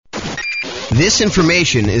This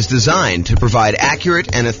information is designed to provide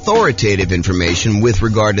accurate and authoritative information with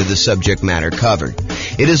regard to the subject matter covered.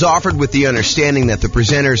 It is offered with the understanding that the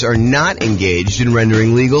presenters are not engaged in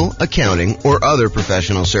rendering legal, accounting, or other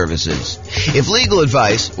professional services. If legal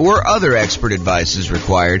advice or other expert advice is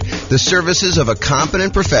required, the services of a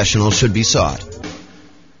competent professional should be sought.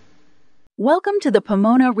 Welcome to the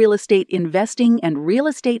Pomona Real Estate Investing and Real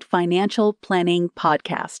Estate Financial Planning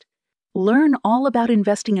Podcast. Learn all about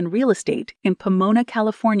investing in real estate in Pomona,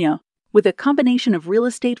 California, with a combination of real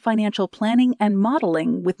estate financial planning and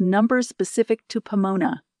modeling with numbers specific to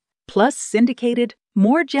Pomona, plus syndicated,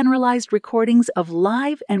 more generalized recordings of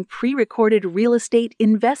live and pre-recorded real estate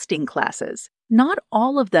investing classes, not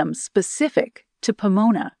all of them specific to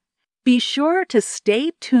Pomona. Be sure to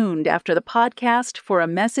stay tuned after the podcast for a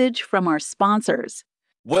message from our sponsors.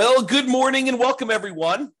 Well, good morning and welcome,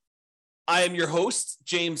 everyone. I am your host,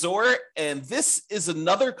 James Orr, and this is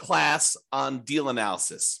another class on deal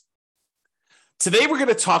analysis. Today, we're going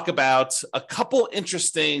to talk about a couple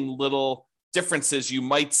interesting little differences you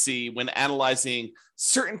might see when analyzing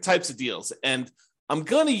certain types of deals. And I'm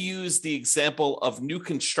going to use the example of new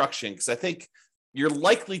construction because I think you're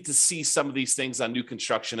likely to see some of these things on new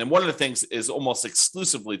construction. And one of the things is almost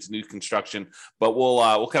exclusively to new construction, but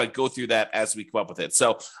we'll kind of go through that as we come up with it.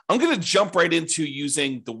 So I'm going to jump right into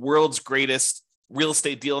using the world's greatest real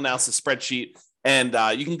estate deal analysis spreadsheet. And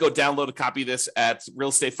you can go download a copy of this at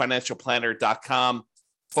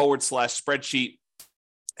realestatefinancialplanner.com/spreadsheet.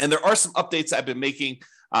 And there are some updates I've been making.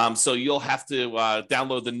 So you'll have to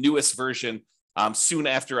download the newest version soon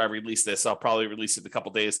after I release this. I'll probably release it in a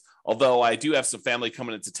couple days, although I do have some family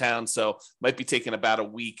coming into town, so might be taking about a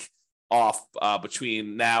week off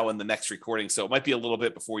between now and the next recording. So it might be a little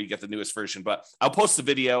bit before you get the newest version, but I'll post the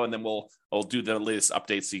video and then we'll do the latest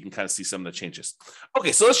updates so you can kind of see some of the changes.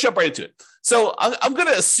 Okay, so let's jump right into it. So I'm going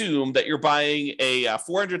to assume that you're buying a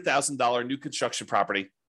 $400,000 new construction property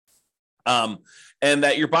and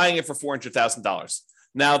that you're buying it for $400,000.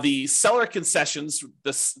 Now, the seller concessions,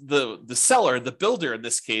 the seller, the builder in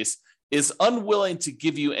this case, is unwilling to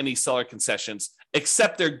give you any seller concessions,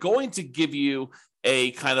 except they're going to give you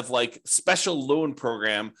a kind of like special loan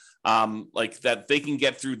program like that they can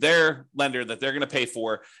get through their lender that they're going to pay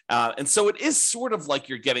for. And so it is sort of like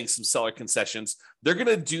you're getting some seller concessions. They're going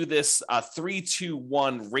to do this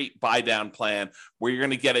 3-2-1 rate buy down plan where you're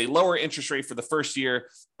going to get a lower interest rate for the first year,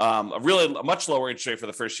 a much lower interest rate for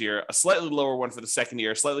the first year, a slightly lower one for the second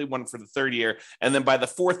year, slightly one for the third year. And then by the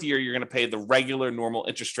fourth year, you're going to pay the regular normal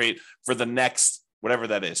interest rate for the next, whatever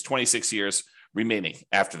that is, 26 years remaining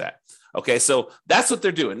after that. Okay, so that's what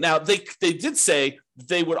they're doing. Now, they did say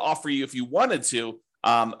they would offer you, if you wanted to,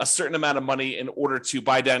 a certain amount of money in order to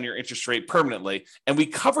buy down your interest rate permanently. And we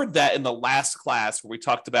covered that in the last class where we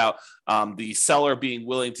talked about the seller being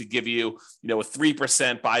willing to give you, a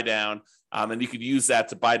 3% buy down, and you could use that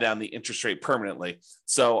to buy down the interest rate permanently.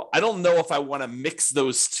 So I don't know if I want to mix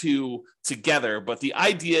those two together, but the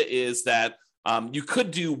idea is that you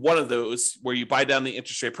could do one of those where you buy down the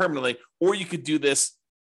interest rate permanently, or you could do this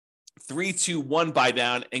 3-2-1 buy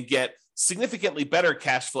down and get significantly better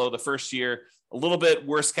cash flow the first year, a little bit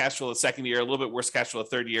worse cash flow the second year, a little bit worse cash flow the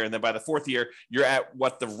third year. And then by the fourth year, you're at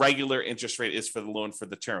what the regular interest rate is for the loan for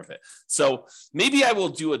the term of it. So maybe I will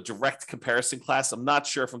do a direct comparison class. I'm not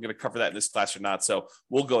sure if I'm going to cover that in this class or not. So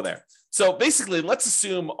we'll go there. So basically, let's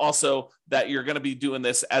assume also that you're going to be doing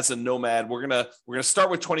this as a nomad. We're going to start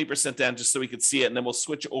with 20% down just so we can see it. And then we'll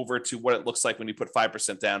switch over to what it looks like when you put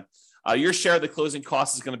 5% down. Your share of the closing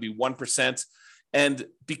cost is going to be 1%. And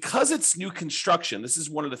because it's new construction, this is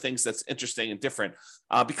one of the things that's interesting and different.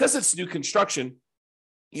 Because it's new construction,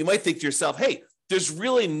 you might think to yourself, hey, there's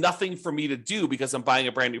really nothing for me to do because I'm buying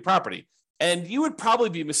a brand new property. And you would probably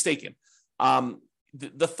be mistaken.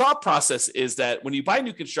 The thought process is that when you buy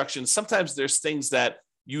new construction, sometimes there's things that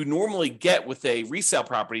you normally get with a resale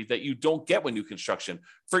property that you don't get with new construction.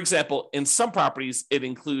 For example, in some properties, it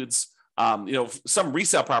includes some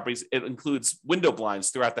resale properties, it includes window blinds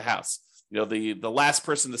throughout the house. The last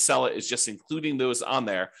person to sell it is just including those on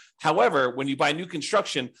there. However, when you buy new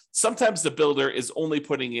construction, sometimes the builder is only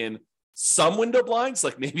putting in some window blinds,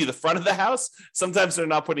 like maybe the front of the house. Sometimes they're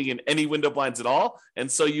not putting in any window blinds at all.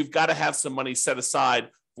 And so you've got to have some money set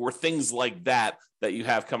aside for things like that you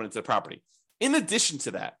have coming into the property. In addition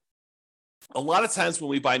to that, a lot of times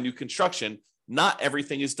when we buy new construction, not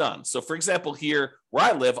everything is done. So for example, here where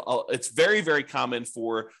I live, it's very, very common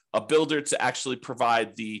for a builder to actually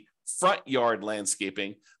provide the front yard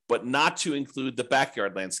landscaping, but not to include the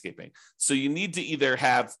backyard landscaping. So you need to either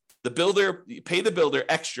have pay the builder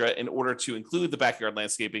extra in order to include the backyard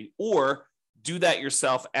landscaping, or do that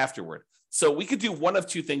yourself afterward. So we could do one of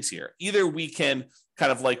two things here. Either we can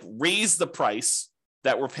kind of like raise the price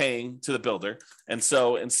that we're paying to the builder. And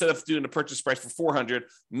so instead of doing a purchase price for 400,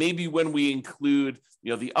 maybe when we include,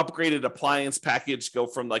 the upgraded appliance package, go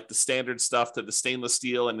from like the standard stuff to the stainless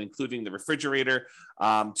steel and including the refrigerator,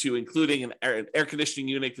 to including an air conditioning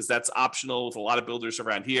unit, because that's optional with a lot of builders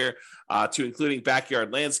around here, to including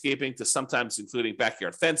backyard landscaping, to sometimes including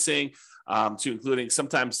backyard fencing, to including,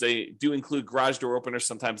 sometimes they do include garage door openers,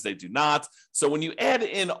 sometimes they do not. So when you add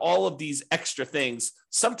in all of these extra things,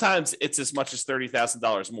 sometimes it's as much as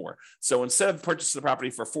 $30,000 more. So instead of purchasing the property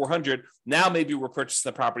for 400, now maybe we're purchasing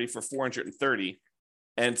the property for 430.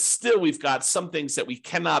 And still we've got some things that we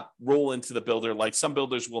cannot roll into the builder. Like some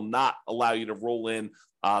builders will not allow you to roll in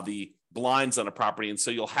the blinds on a property. And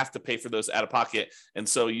so you'll have to pay for those out of pocket. And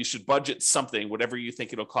so you should budget something, whatever you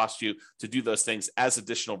think it'll cost you to do those things, as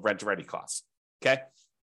additional rent ready costs. Okay.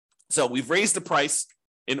 So we've raised the price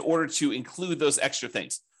in order to include those extra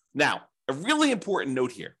things. Now, a really important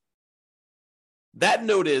note here. That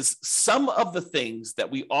note is some of the things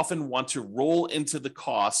that we often want to roll into the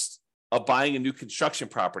cost of buying a new construction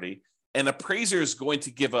property, an appraiser is going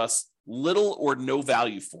to give us little or no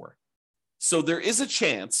value for. So there is a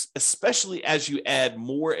chance, especially as you add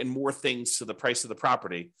more and more things to the price of the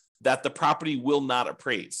property, that the property will not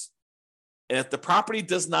appraise. And if the property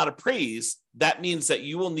does not appraise, that means that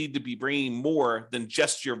you will need to be bringing more than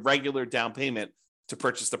just your regular down payment to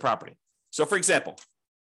purchase the property. So for example,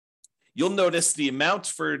 you'll notice the amount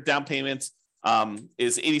for down payment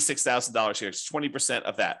is $86,000 here. It's 20%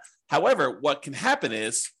 of that. However, what can happen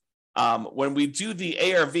is when we do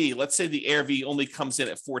the ARV, let's say the ARV only comes in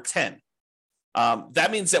at 410.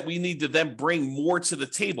 That means that we need to then bring more to the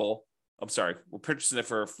table. I'm sorry, we're purchasing it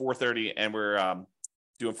for 430 and we're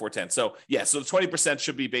doing 410. So yeah, so the 20%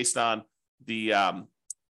 should be based on the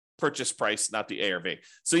purchase price, not the ARV.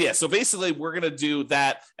 So yeah, so basically we're going to do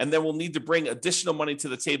that, and then we'll need to bring additional money to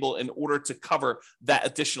the table in order to cover that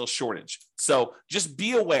additional shortage. So just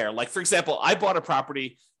be aware, like for example, I bought a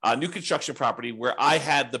property, a new construction property, where I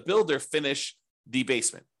had the builder finish the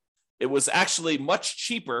basement. It was actually much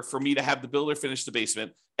cheaper for me to have the builder finish the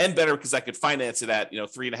basement, and better because I could finance it at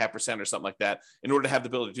 3.5% or something like that in order to have the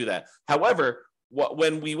builder do that. However,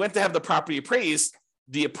 when we went to have the property appraised,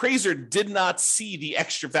 the appraiser did not see the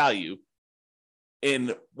extra value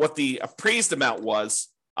in what the appraised amount was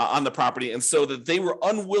on the property, and so that they were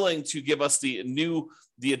unwilling to give us the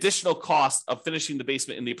additional cost of finishing the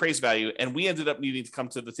basement in the appraised value, and we ended up needing to come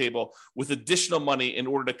to the table with additional money in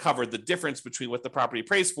order to cover the difference between what the property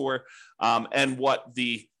appraised for and what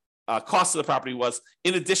the cost of the property was,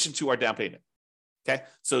 in addition to our down payment. Okay,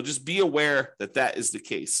 so just be aware that that is the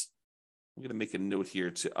case. I'm going to make a note here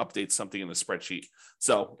to update something in the spreadsheet,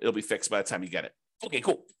 so it'll be fixed by the time you get it. Okay,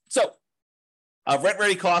 cool. So rent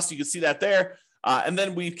ready cost, you can see that there. And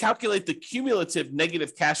then we calculate the cumulative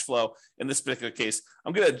negative cash flow in this particular case.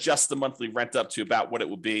 I'm going to adjust the monthly rent up to about what it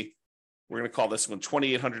would be. We're going to call this one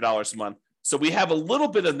 $2,800 a month. So we have a little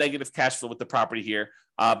bit of negative cash flow with the property here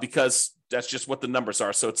because that's just what the numbers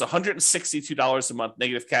are. So it's $162 a month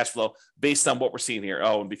negative cash flow based on what we're seeing here.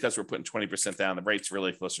 Oh, and because we're putting 20% down, the rate's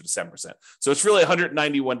really closer to 7%. So it's really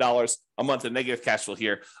 $191 a month of negative cash flow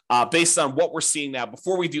here based on what we're seeing now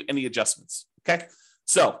before we do any adjustments. Okay,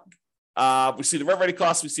 so we see the rent ready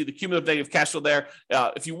costs, we see the cumulative negative cash flow there.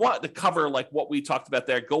 If you want to cover like what we talked about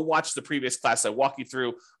there, go watch the previous class. I walk you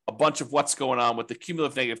through a bunch of what's going on with the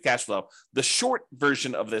cumulative negative cash flow. The short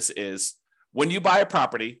version of this is when you buy a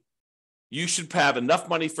property, you should have enough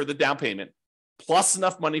money for the down payment, plus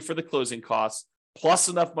enough money for the closing costs, plus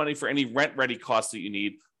enough money for any rent ready costs that you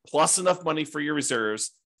need, plus enough money for your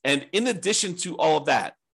reserves. And in addition to all of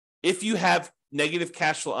that, if you have negative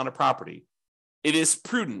cash flow on a property, it is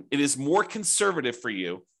prudent, it is more conservative for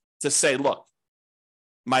you to say, look,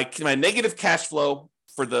 my negative cash flow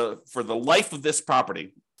for the life of this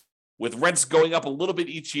property, with rents going up a little bit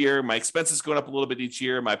each year, my expenses going up a little bit each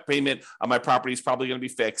year, my payment on my property is probably going to be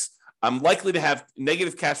fixed. I'm likely to have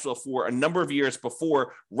negative cash flow for a number of years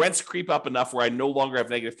before rents creep up enough where I no longer have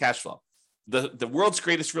negative cash flow. The world's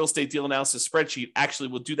greatest real estate deal analysis spreadsheet actually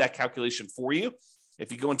will do that calculation for you.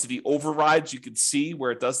 If you go into the overrides, you can see where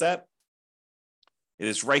it does that. It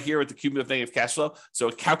is right here with the cumulative negative cash flow. So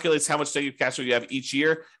it calculates how much negative cash flow you have each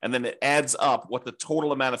year, and then it adds up what the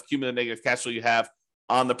total amount of cumulative negative cash flow you have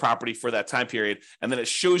on the property for that time period. And then it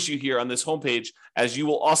shows you here on this homepage, as you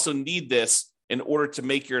will also need this in order to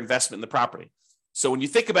make your investment in the property. So when you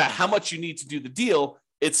think about how much you need to do the deal,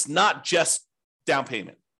 it's not just down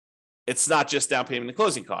payment. It's not just down payment and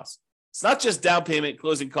closing costs. It's not just down payment,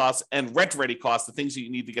 closing costs, and rent ready costs, the things that you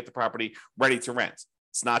need to get the property ready to rent.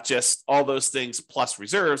 It's not just all those things plus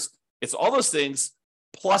reserves. It's all those things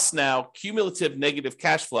plus now cumulative negative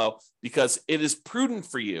cash flow, because it is prudent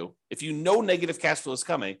for you, if you know negative cash flow is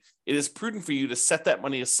coming, it is prudent for you to set that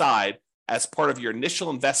money aside as part of your initial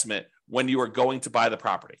investment when you are going to buy the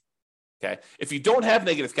property. Okay. If you don't have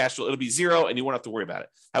negative cash flow, it'll be zero and you won't have to worry about it.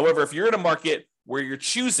 However, if you're in a market where you're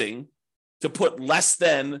choosing to put less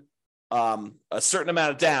than a certain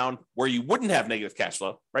amount of down where you wouldn't have negative cash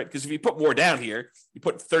flow, right? Because if you put more down here, you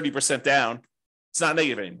put 30% down, it's not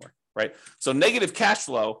negative anymore, right? So negative cash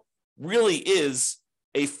flow really is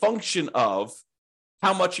a function of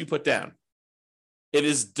how much you put down. It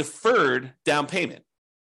is deferred down payment.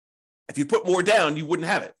 If you put more down, you wouldn't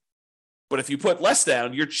have it. But if you put less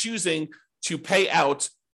down, you're choosing to pay out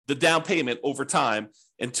the down payment over time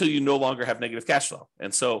until you no longer have negative cash flow.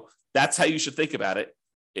 And so that's how you should think about it.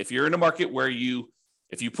 If you're in a market where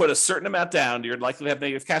if you put a certain amount down, you're likely to have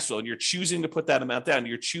negative cash flow, and you're choosing to put that amount down,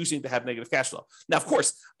 you're choosing to have negative cash flow. Now, of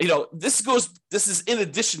course, this is in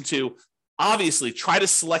addition to, obviously, try to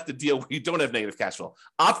select a deal where you don't have negative cash flow.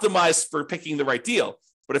 Optimize for picking the right deal.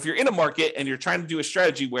 But if you're in a market and you're trying to do a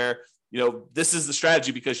strategy where this is the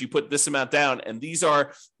strategy because you put this amount down, and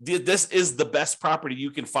this is the best property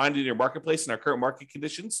you can find in your marketplace in our current market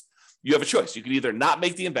conditions, you have a choice. You can either not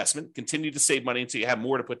make the investment, continue to save money until you have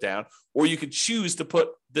more to put down, or you could choose to put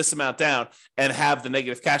this amount down and have the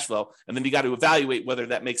negative cash flow. And then you got to evaluate whether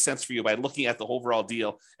that makes sense for you by looking at the overall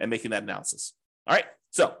deal and making that analysis. All right.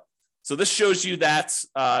 So this shows you that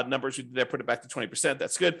numbers we did there, put it back to 20%.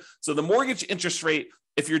 That's good. So the mortgage interest rate,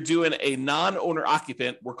 if you're doing a non-owner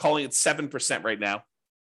occupant, we're calling it 7% right now.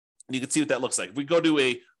 And you can see what that looks like. If we go to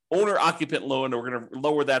a owner occupant loan, we're going to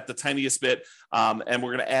lower that the tiniest bit, and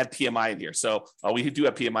we're going to add PMI in here. So we do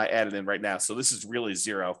have PMI added in right now. So this is really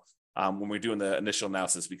zero when we're doing the initial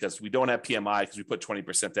analysis, because we don't have PMI because we put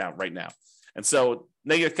 20% down right now. And so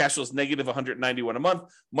negative cash flow is negative $191 a month.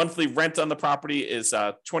 Monthly rent on the property is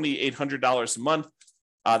 $2,800 a month.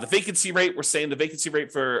 The vacancy rate, we're saying the vacancy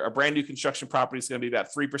rate for a brand new construction property is going to be about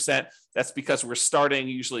 3%. That's because we're starting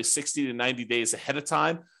usually 60 to 90 days ahead of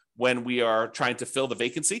time when we are trying to fill the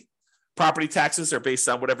vacancy. Property taxes are based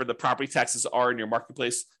on whatever the property taxes are in your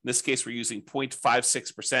marketplace. In this case, we're using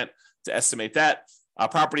 0.56% to estimate that.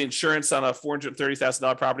 Property insurance on a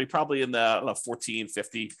 $430,000 property, probably in the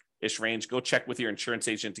 $1,450-ish range. Go check with your insurance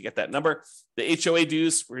agent to get that number. The HOA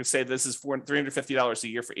dues, we're going to say this is $350 a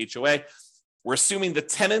year for HOA. We're assuming the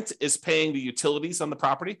tenant is paying the utilities on the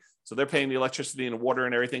property. So they're paying the electricity and water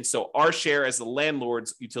and everything. So our share as the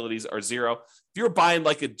landlord's utilities are zero. If you're buying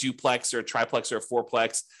like a duplex or a triplex or a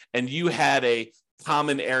fourplex, and you had a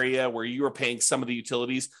common area where you were paying some of the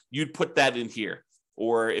utilities, you'd put that in here.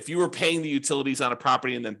 Or if you were paying the utilities on a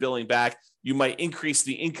property and then billing back, you might increase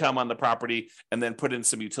the income on the property and then put in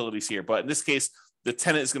some utilities here. But in this case, the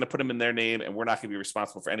tenant is going to put them in their name, and we're not going to be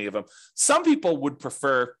responsible for any of them. Some people would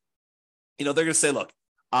prefer, they're going to say, look,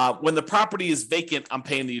 when the property is vacant, I'm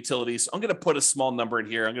paying the utilities. I'm going to put a small number in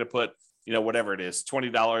here. I'm going to put, whatever it is,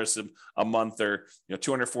 $20 a month or,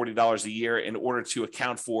 $240 a year in order to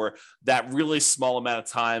account for that really small amount of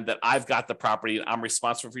time that I've got the property and I'm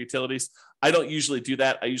responsible for utilities. I don't usually do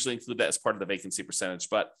that. I usually include that as part of the vacancy percentage,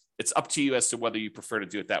 but it's up to you as to whether you prefer to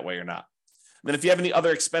do it that way or not. And then if you have any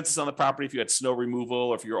other expenses on the property, if you had snow removal,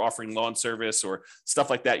 or if you're offering lawn service or stuff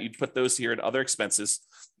like that, you'd put those here in other expenses.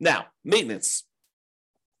 Now, maintenance.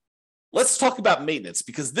 Let's talk about maintenance,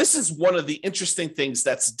 because this is one of the interesting things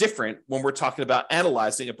that's different when we're talking about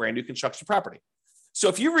analyzing a brand new construction property. So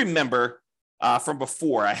if you remember from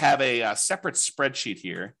before, I have a separate spreadsheet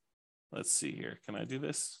here. Let's see here. Can I do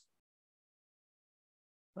this?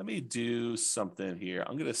 Let me do something here.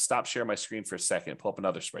 I'm going to stop sharing my screen for a second, pull up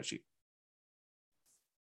another spreadsheet.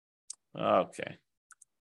 Okay.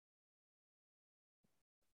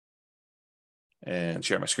 And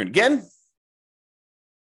share my screen again.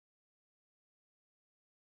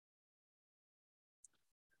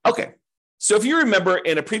 Okay, so if you remember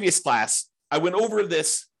in a previous class, I went over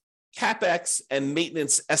this CapEx and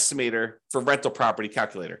maintenance estimator for rental property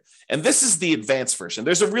calculator. And this is the advanced version.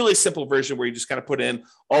 There's a really simple version where you just kind of put in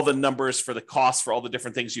all the numbers for the cost for all the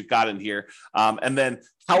different things you've got in here, and then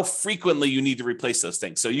how frequently you need to replace those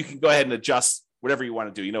things. So you can go ahead and adjust whatever you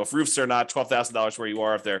want to do. If roofs are not $12,000 where you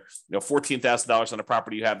are, if they're $14,000 on a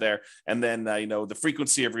property you have there, and then the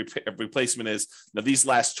frequency of replacement is these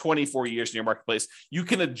last 24 years in your marketplace, you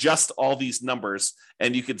can adjust all these numbers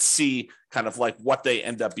and you can see kind of like what they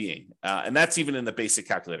end up being, and that's even in the basic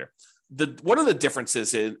calculator. One of the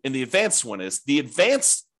differences in the advanced one is the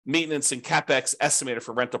advanced maintenance and CapEx estimator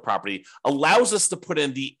for rental property allows us to put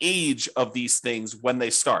in the age of these things when they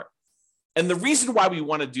start. And the reason why we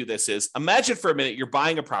want to do this is, imagine for a minute you're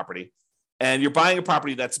buying a property and you're buying a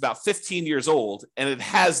property that's about 15 years old and it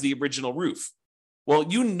has the original roof. Well,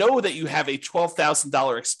 you know that you have a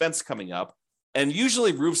 $12,000 expense coming up, and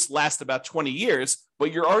usually roofs last about 20 years,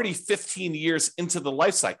 but you're already 15 years into the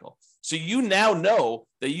life cycle. So you now know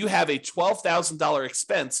that you have a $12,000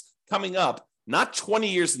 expense coming up, not 20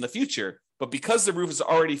 years in the future, but because the roof is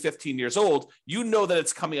already 15 years old, you know that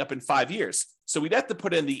it's coming up in 5 years. So we'd have to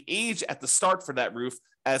put in the age at the start for that roof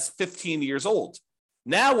as 15 years old.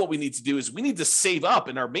 Now what we need to do is we need to save up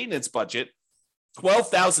in our maintenance budget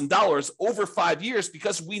 $12,000 over 5 years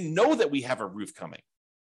because we know that we have a roof coming,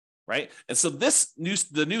 right? And so the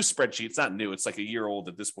new spreadsheet, it's not new, it's like a year old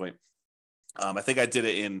at this point. I think I did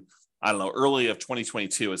it in, early of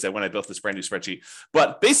 2022 is that when I built this brand new spreadsheet.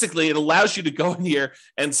 But basically, it allows you to go in here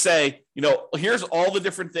and say, here's all the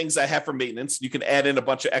different things I have for maintenance. You can add in a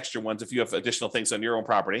bunch of extra ones if you have additional things on your own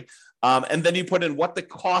property. And then you put in what the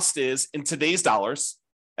cost is in today's dollars.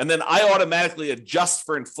 And then I automatically adjust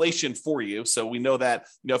for inflation for you. So we know that,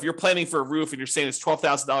 if you're planning for a roof and you're saying it's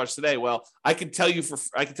 $12,000 today, well, I can tell you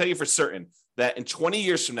for certain that in 20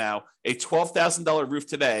 years from now, a $12,000 roof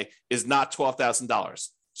today is not $12,000.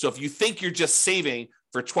 So if you think you're just saving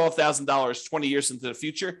for $12,000 20 years into the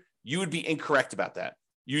future, you would be incorrect about that.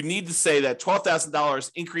 You need to say that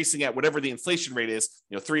 $12,000 increasing at whatever the inflation rate is,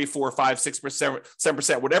 3, 4, 5, 6%,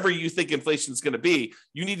 7%, whatever you think inflation is going to be,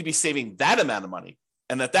 you need to be saving that amount of money,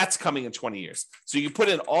 and that's coming in 20 years. So you put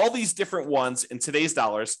in all these different ones in today's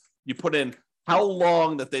dollars. You put in how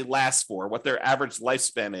long that they last for, what their average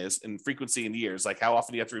lifespan is in frequency in years, like how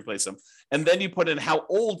often you have to replace them. And then you put in how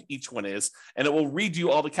old each one is, and it will redo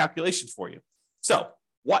all the calculations for you. So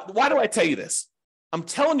why do I tell you this? I'm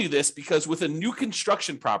telling you this because with a new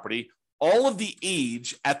construction property, all of the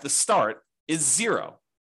age at the start is 0.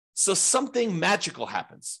 So something magical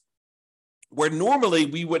happens where normally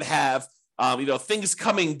we would have things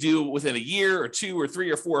coming due within a year or 2 or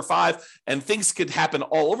 3 or 4 or 5, and things could happen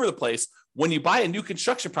all over the place. When you buy a new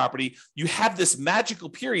construction property, you have this magical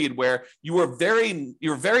period where you're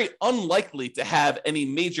very unlikely to have any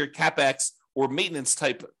major CapEx or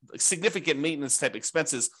significant maintenance type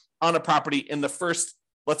expenses on a property in the first,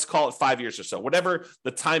 let's call it 5 years or so, whatever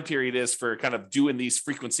the time period is for kind of doing these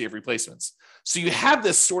frequency of replacements. So you have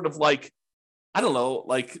this sort of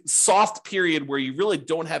soft period where you really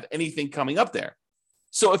don't have anything coming up there.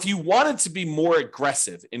 So if you wanted to be more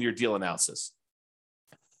aggressive in your deal analysis,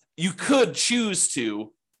 you could choose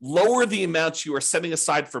to lower the amounts you are setting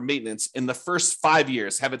aside for maintenance in the first 5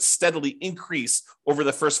 years, have it steadily increase over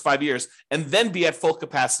the first 5 years, and then be at full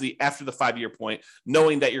capacity after the 5-year point,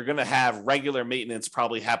 knowing that you're going to have regular maintenance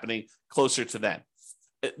probably happening closer to then.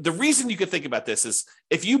 The reason you could think about this is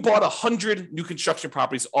if you bought 100 new construction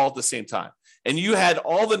properties all at the same time, and you had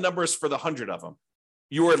all the numbers for the 100 of them,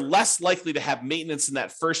 you are less likely to have maintenance in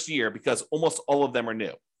that first year because almost all of them are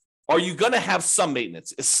new. Are you going to have some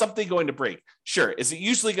maintenance? Is something going to break? Sure. Is it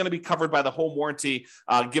usually going to be covered by the home warranty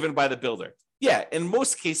given by the builder? Yeah, in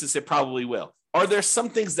most cases, it probably will. Are there some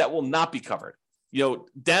things that will not be covered?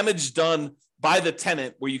 Damage done by the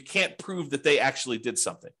tenant where you can't prove that they actually did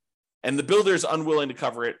something, and the builder is unwilling to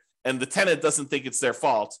cover it, and the tenant doesn't think it's their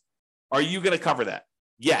fault. Are you going to cover that?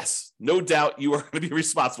 Yes, no doubt you are going to be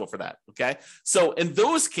responsible for that. Okay. So in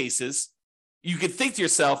those cases, you could think to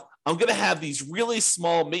yourself, I'm going to have these really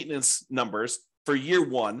small maintenance numbers for year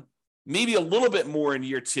 1, maybe a little bit more in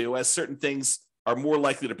year 2, as certain things are more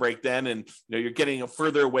likely to break then. And you're getting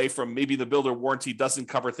further away from maybe the builder warranty doesn't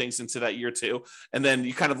cover things into that year 2. And then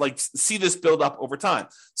you kind of see this build up over time.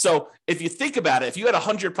 So if you think about it, if you had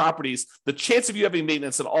 100 properties, the chance of you having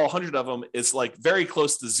maintenance in all 100 of them is very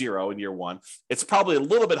close to 0 in year 1. It's probably a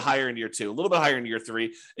little bit higher in year 2, a little bit higher in year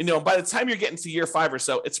 3. And by the time you're getting to year 5 or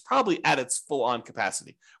so, it's probably at its full on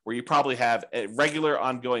capacity where you probably have a regular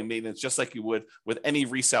ongoing maintenance, just like you would with any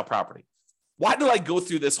resale property. Why do I go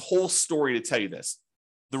through this whole story to tell you this?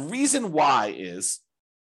 The reason why is,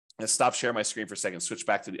 let's stop sharing my screen for a second, switch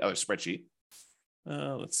back to the other spreadsheet.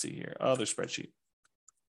 Let's see here, other spreadsheet.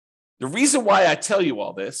 The reason why I tell you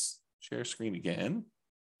all this, share screen again,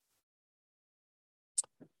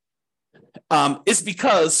 is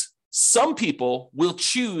because some people will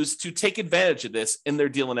choose to take advantage of this in their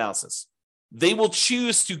deal analysis. They will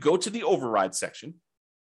choose to go to the override section.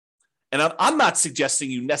 And I'm not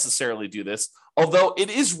suggesting you necessarily do this, although it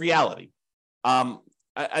is reality.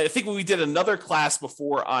 I think when we did another class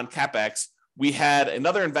before on CapEx, we had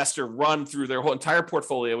another investor run through their whole entire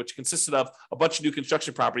portfolio, which consisted of a bunch of new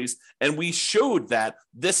construction properties. And we showed that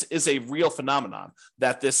this is a real phenomenon,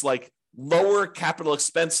 that this lower capital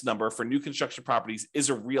expense number for new construction properties is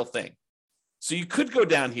a real thing. So you could go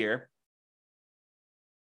down here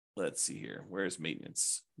let's see here. Where's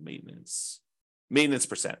maintenance? Maintenance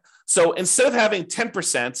percent. So instead of having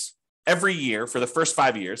 10% every year for the first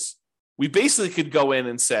 5 years, we basically could go in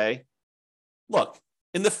and say, look,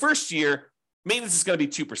 in the first year, maintenance is going to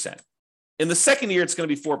be 2%. In the second year, it's going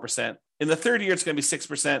to be 4%. In the third year, it's going to be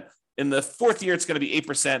 6%. In the fourth year, it's going to be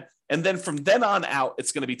 8%. And then from then on out,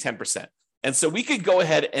 it's going to be 10%. And so we could go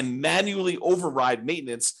ahead and manually override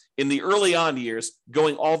maintenance in the early on years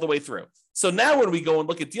going all the way through. So now when we go and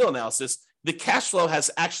look at deal analysis, the cash flow has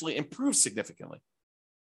actually improved significantly,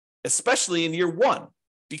 especially in year one,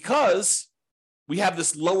 because we have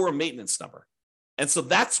this lower maintenance number. And so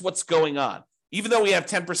that's what's going on. Even though we have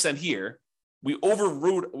 10% here, we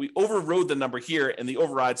overrode the number here in the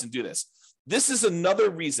overrides and do this. This is another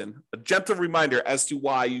reason, a gentle reminder as to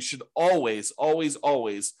why you should always, always,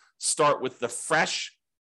 always start with the fresh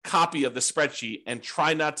copy of the spreadsheet and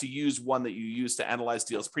try not to use one that you used to analyze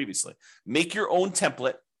deals previously. Make your own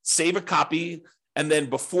template, save a copy, and then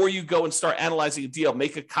before you go and start analyzing a deal,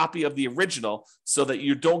 make a copy of the original so that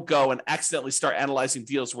you don't go and accidentally start analyzing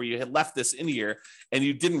deals where you had left this in here and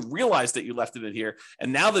you didn't realize that you left it in here.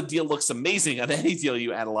 And now the deal looks amazing on any deal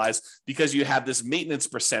you analyze because you have this maintenance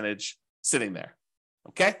percentage sitting there.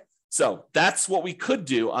 Okay? So that's what we could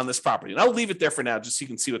do on this property. And I'll leave it there for now just so you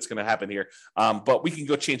can see what's going to happen here. But we can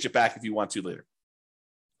go change it back if you want to later.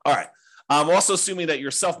 All right. I'm also assuming that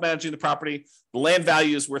you're self-managing the property. The land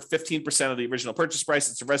value is worth 15% of the original purchase price.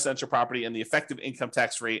 It's a residential property, and the effective income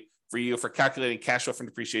tax rate for you for calculating cash flow from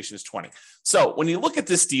depreciation is 20. So when you look at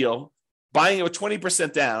this deal, buying it with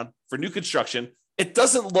 20% down for new construction, it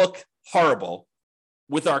doesn't look horrible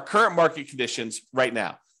with our current market conditions right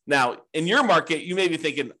now. Now, in your market, you may be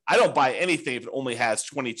thinking, I don't buy anything if it only has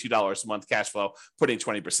 $22 a month cash flow, putting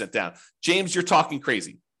 20% down. James, you're talking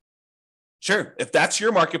crazy. Sure, if that's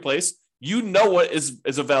your marketplace, you know what is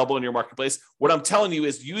available in your marketplace. What I'm telling you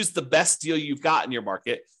is use the best deal you've got in your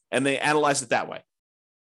market, and they analyze it that way.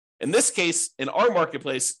 In this case, in our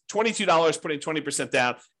marketplace, $22 putting 20%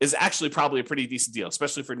 down is actually probably a pretty decent deal,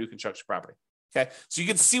 especially for new construction property. Okay, so you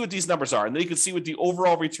can see what these numbers are, and then you can see what the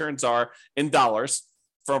overall returns are in dollars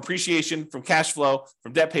from appreciation, from cash flow,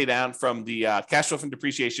 from debt pay down, from the cash flow from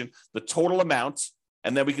depreciation, the total amount.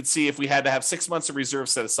 And then we could see if we had to have 6 months of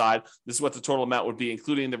reserves set aside, this is what the total amount would be,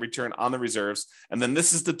 including the return on the reserves. And then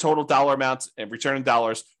this is the total dollar amount and return in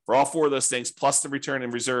dollars for all four of those things, plus the return in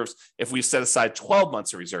reserves if we set aside 12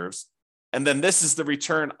 months of reserves. And then this is the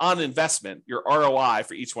return on investment, your ROI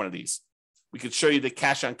for each one of these. We could show you the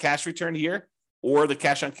cash on cash return here, or the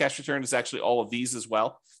cash on cash return is actually all of these as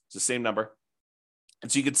well. It's the same number.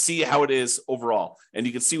 And so you can see how it is overall. And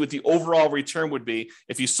you can see what the overall return would be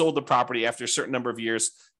if you sold the property after a certain number of years.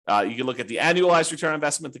 You can look at the annualized return on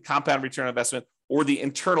investment, the compound return on investment, or the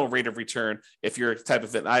internal rate of return if you're type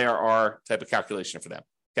of an IRR type of calculation for them.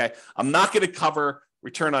 Okay. I'm not going to cover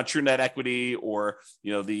return on true net equity or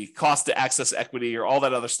the cost to access equity or all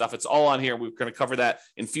that other stuff. It's all on here. We're going to cover that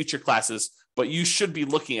in future classes, but you should be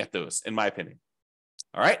looking at those, in my opinion.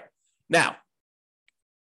 All right. Now,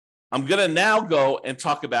 I'm going to now go and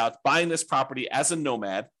talk about buying this property as a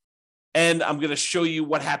nomad, and I'm going to show you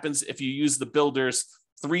what happens if you use the builder's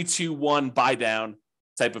 3-2-1 buy down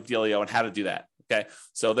type of dealio and how to do that. Okay,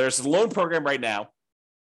 so there's a loan program right now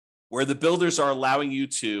where the builders are allowing you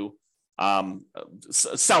to,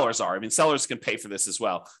 sellers are. I mean, sellers can pay for this as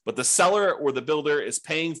well, but the seller or the builder is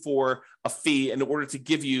paying for a fee in order to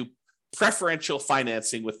give you preferential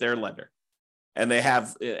financing with their lender. And they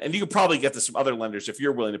have, and you can probably get this from other lenders if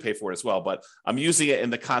you're willing to pay for it as well. But I'm using it in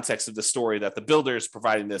the context of the story that the builder is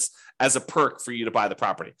providing this as a perk for you to buy the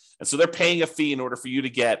property. And so they're paying a fee in order for you to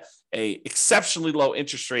get a exceptionally low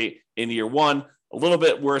interest rate in year one, a little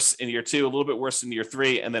bit worse in year two, a little bit worse in year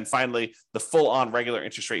three, and then finally the full on regular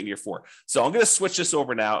interest rate in year four. So I'm going to switch this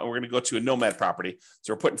over now, and we're going to go to a nomad property.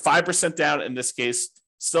 So we're putting 5% down in this case,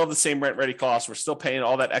 still the same rent ready cost. We're still paying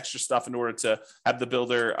all that extra stuff in order to have the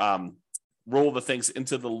builder, roll the things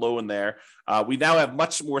into the loan there. We now have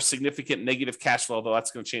much more significant negative cash flow, though that's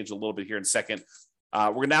going to change a little bit here in a second.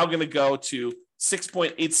 We're now going to go to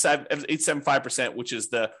 6.875%, which is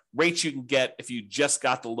the rate you can get if you just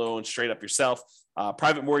got the loan straight up yourself.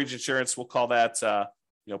 Private mortgage insurance, we'll call that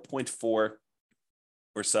 0.4 or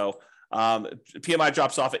so. PMI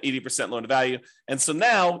drops off at 80% loan to value. And so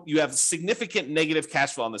now you have significant negative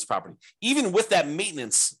cash flow on this property, even with that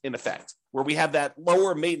maintenance in effect, where we have that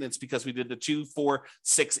lower maintenance because we did the 2, 4,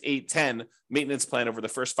 6, 8, 10 maintenance plan over the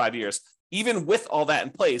first 5 years. Even with all that in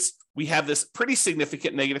place, we have this pretty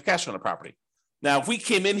significant negative cash on the property. Now, if we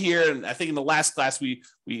came in here, and I think in the last class, we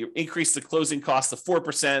increased the closing cost to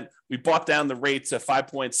 4%. We brought down the rate to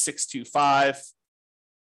 5.625.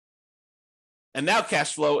 And now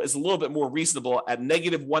cash flow is a little bit more reasonable at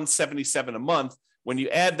negative 177 a month. When you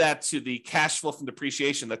add that to the cash flow from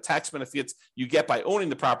depreciation, the tax benefits you get by owning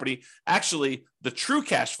the property, actually the true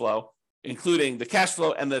cash flow, including the cash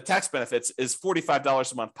flow and the tax benefits, is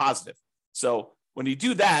 $45 a month positive. So when you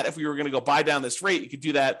do that, if we were going to go buy down this rate, you could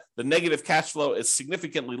do that. The negative cash flow is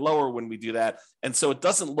significantly lower when we do that. And so it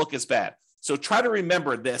doesn't look as bad. So try to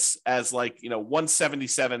remember this as like,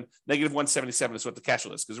 177, negative 177 is what the cash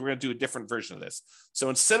flow is, because we're going to do a different version of this. So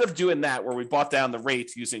instead of doing that, where we bought down the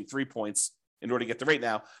rate using 3 points in order to get the rate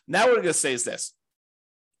now what we're going to say is this.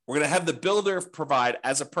 We're going to have the builder provide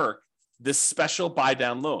as a perk this special buy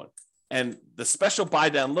down loan. And the special buy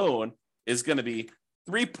down loan is going to be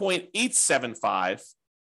 3.875,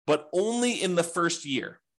 but only in the first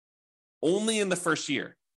year. Only in the first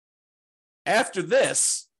year. After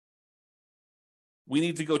this, we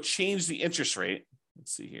need to go change the interest rate.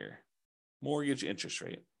 Let's see here. Mortgage interest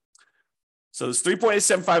rate. So it's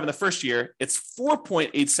 3.875 in the first year. It's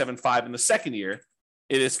 4.875 in the second year.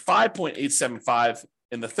 It is 5.875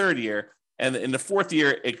 in the third year. And in the fourth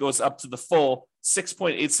year, it goes up to the full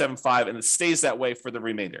 6.875, and it stays that way for the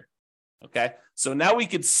remainder. Okay. So now we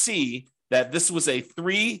could see that this was a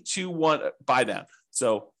 3-2-1 buy down.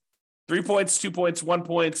 So 3 points, 2 points, 1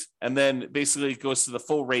 point, and then basically it goes to the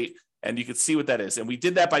full rate. And you can see what that is. And we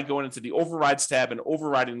did that by going into the overrides tab and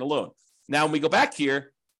overriding the loan. Now, when we go back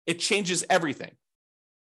here, it changes everything.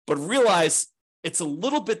 But realize it's a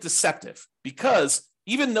little bit deceptive, because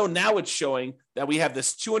even though now it's showing that we have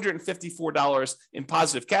this $254 in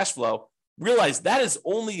positive cash flow, realize that is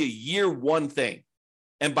only a year one thing.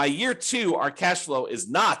 And by year two, our cash flow is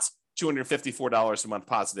not $254 a month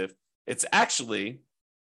positive. It's actually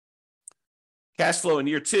cash flow in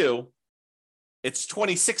year two, it's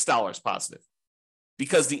 $26 positive,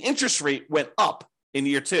 because the interest rate went up in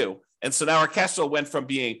year two. And so now our cash flow went from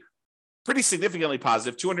being pretty significantly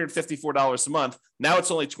positive, $254 a month. Now it's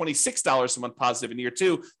only $26 a month positive in year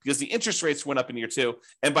two, because the interest rates went up in year two.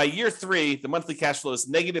 And by year three, the monthly cash flow is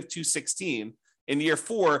negative $216. In year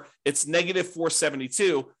four, it's negative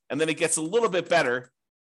 $472. And then it gets a little bit better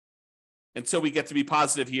until we get to be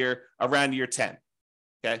positive here around year 10.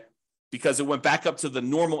 Okay. Because it went back up to the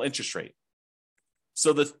normal interest rate.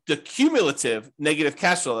 So the cumulative negative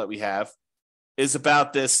cash flow that we have is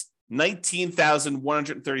about this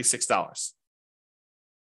 $19,136.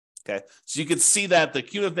 Okay. So you can see that the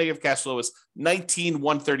cumulative negative cash flow is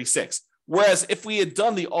 $19,136. Whereas if we had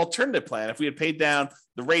done the alternative plan, if we had paid down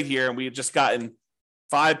the rate here and we had just gotten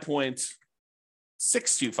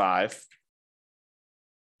 5.625,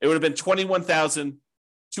 it would have been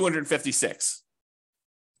 $21,256.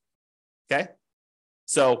 Okay.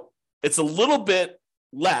 So it's a little bit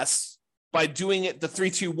less by doing it the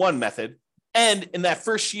 3-2-1 method. And in that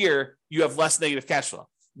first year, you have less negative cash flow.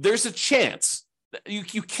 There's a chance,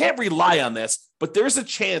 you can't rely on this, but there's a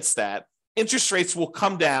chance that interest rates will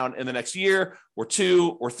come down in the next year or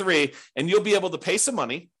two or three, and you'll be able to pay some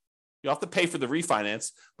money. You'll have to pay for the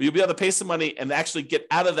refinance, but you'll be able to pay some money and actually get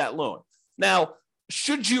out of that loan. Now,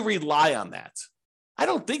 should you rely on that? I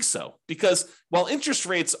don't think so, because while interest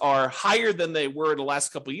rates are higher than they were in the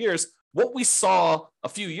last couple of years, what we saw a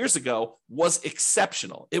few years ago was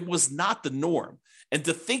exceptional. It was not the norm. And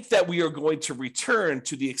to think that we are going to return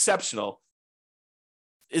to the exceptional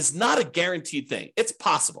is not a guaranteed thing. It's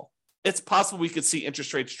possible. It's possible we could see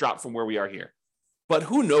interest rates drop from where we are here. But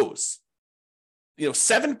who knows?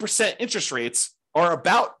 7% interest rates are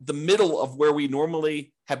about the middle of where we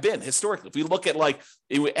normally have been historically. If we look at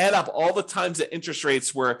we add up all the times that interest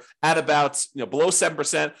rates were at about below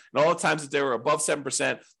 7% and all the times that they were above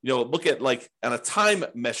 7%, look at on a time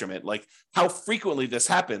measurement, how frequently this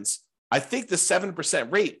happens. I think the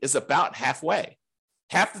 7% rate is about halfway.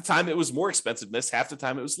 Half the time it was more expensive than this, half the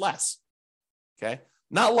time it was less. Okay.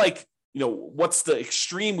 Not what's the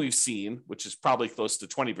extreme we've seen, which is probably close to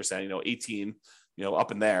 20%, 18,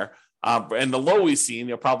 up in there. And the low we've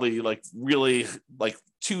seen, probably really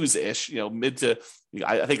twos-ish, mid to,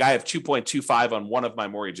 I think I have 2.25 on one of my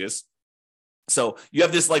mortgages. So you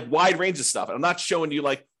have this wide range of stuff. And I'm not showing you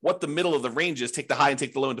what the middle of the range is, take the high and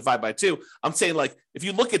take the low and divide by two. I'm saying if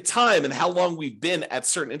you look at time and how long we've been at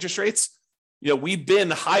certain interest rates, we've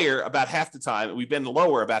been higher about half the time and we've been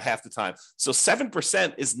lower about half the time. So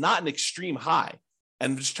 7% is not an extreme high.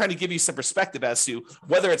 And I'm just trying to give you some perspective as to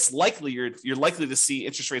whether it's likely you're likely to see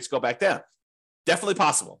interest rates go back down. Definitely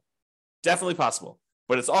possible. Definitely possible.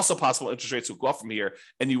 But it's also possible interest rates will go up from here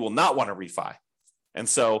and you will not want to refi. And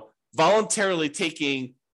so voluntarily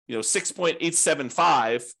taking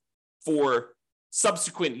 6.875 for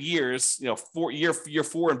subsequent years, for year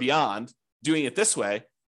 4 and beyond, doing it this way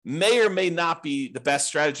may or may not be the best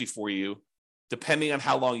strategy for you depending on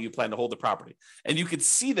how long you plan to hold the property. And you can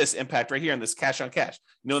see this impact right here in this cash on cash.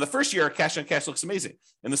 In the first year, cash on cash looks amazing.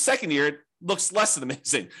 In the second year, it looks less than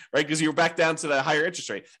amazing, right? Because you're back down to the higher interest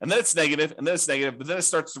rate. And then it's negative, and then it's negative, but then it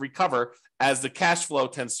starts to recover as the cash flow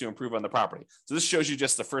tends to improve on the property. So this shows you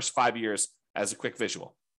just the first 5 years as a quick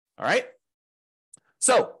visual. All right.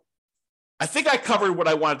 So I think I covered what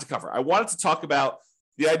I wanted to cover. I wanted to talk about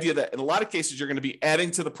the idea that in a lot of cases, you're going to be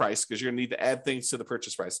adding to the price because you're going to need to add things to the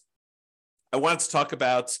purchase price. I wanted to talk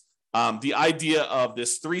about the idea of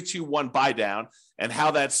this 3-2-1 buy down and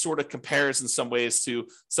how that sort of compares in some ways to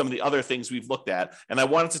some of the other things we've looked at. And I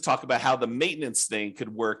wanted to talk about how the maintenance thing could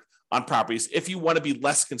work on properties if you want to be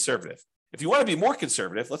less conservative. If you want to be more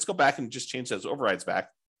conservative, let's go back and just change those overrides back.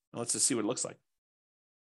 And let's just see what it looks like.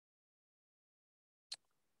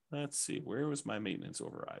 Let's see, where was my maintenance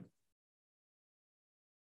override?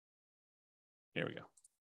 Here we go.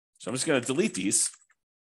 So I'm just going to delete these.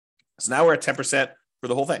 So now we're at 10% for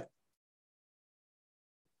the whole thing.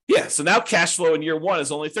 Yeah, so now cash flow in year one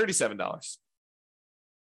is only $37.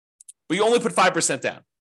 But you only put 5% down.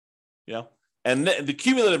 And the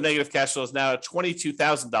cumulative negative cash flow is now at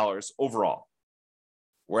 $22,000 overall,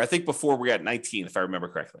 where I think before we were at 19, if I remember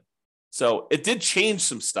correctly. So it did change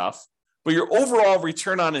some stuff, but your overall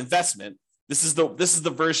return on investment, this is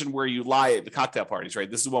the version where you lie at the cocktail parties,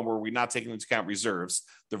 right? This is the one where we're not taking into account reserves.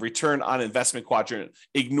 The return on investment quadrant,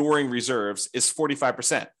 ignoring reserves, is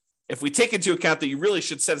 45%. If we take into account that you really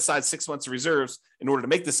should set aside 6 months of reserves in order to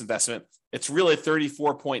make this investment, it's really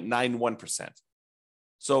 34.91%.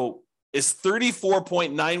 So is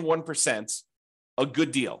 34.91% a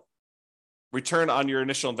good deal? Return on your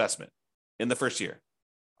initial investment in the first year?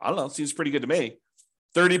 I don't know. It seems pretty good to me.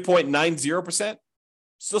 30.90%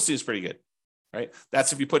 still seems pretty good, right?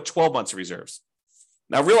 That's if you put 12 months of reserves.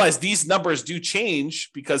 Now realize these numbers do change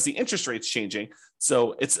because the interest rate's changing.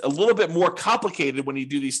 So it's a little bit more complicated when you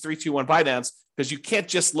do these 3-2-1 buy downs because you can't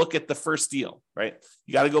just look at the first deal, right?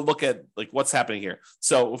 You got to go look at like what's happening here.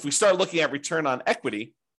 So if we start looking at return on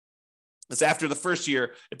equity, it's after the first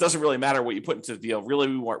year, it doesn't really matter what you put into the deal.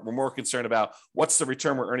 Really, we're more concerned about what's the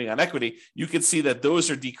return we're earning on equity. You can see that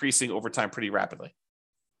those are decreasing over time pretty rapidly.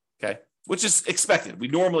 Okay, which is expected. We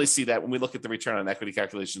normally see that when we look at the return on equity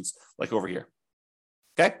calculations like over here.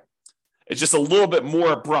 Okay, it's just a little bit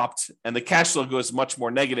more abrupt and the cash flow goes much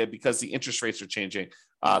more negative because the interest rates are changing.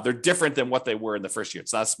 They're different than what they were in the first year.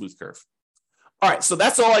 It's not a smooth curve. All right, so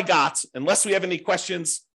that's all I got. Unless we have any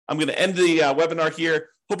questions, I'm going to end the webinar here.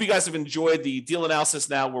 Hope you guys have enjoyed the deal analysis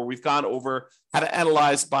now where we've gone over how to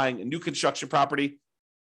analyze buying a new construction property.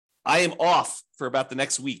 I am off for about the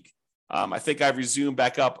next week. I think I've resumed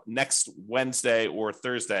back up next Wednesday or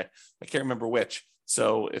Thursday. I can't remember which.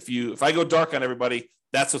 So if I go dark on everybody,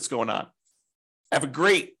 that's what's going on. Have a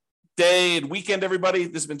great day and weekend, everybody.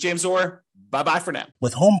 This has been James Orr. Bye-bye for now.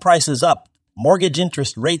 With home prices up, mortgage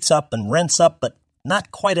interest rates up, and rents up, but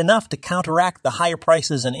not quite enough to counteract the higher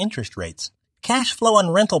prices and interest rates, cash flow on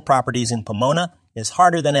rental properties in Pomona is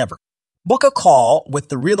harder than ever. Book a call with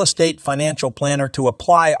the Real Estate Financial Planner to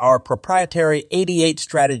apply our proprietary 88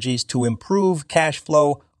 strategies to improve cash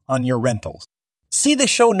flow on your rentals. See the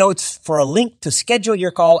show notes for a link to schedule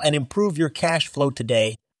your call and improve your cash flow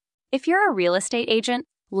today. If you're a real estate agent,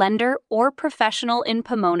 lender, or professional in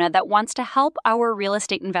Pomona that wants to help our real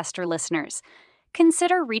estate investor listeners,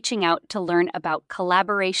 consider reaching out to learn about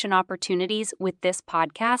collaboration opportunities with this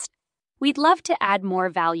podcast. We'd love to add more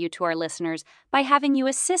value to our listeners by having you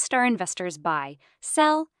assist our investors buy,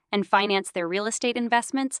 sell, and finance their real estate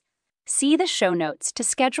investments. See the show notes to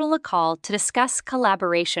schedule a call to discuss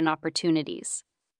collaboration opportunities.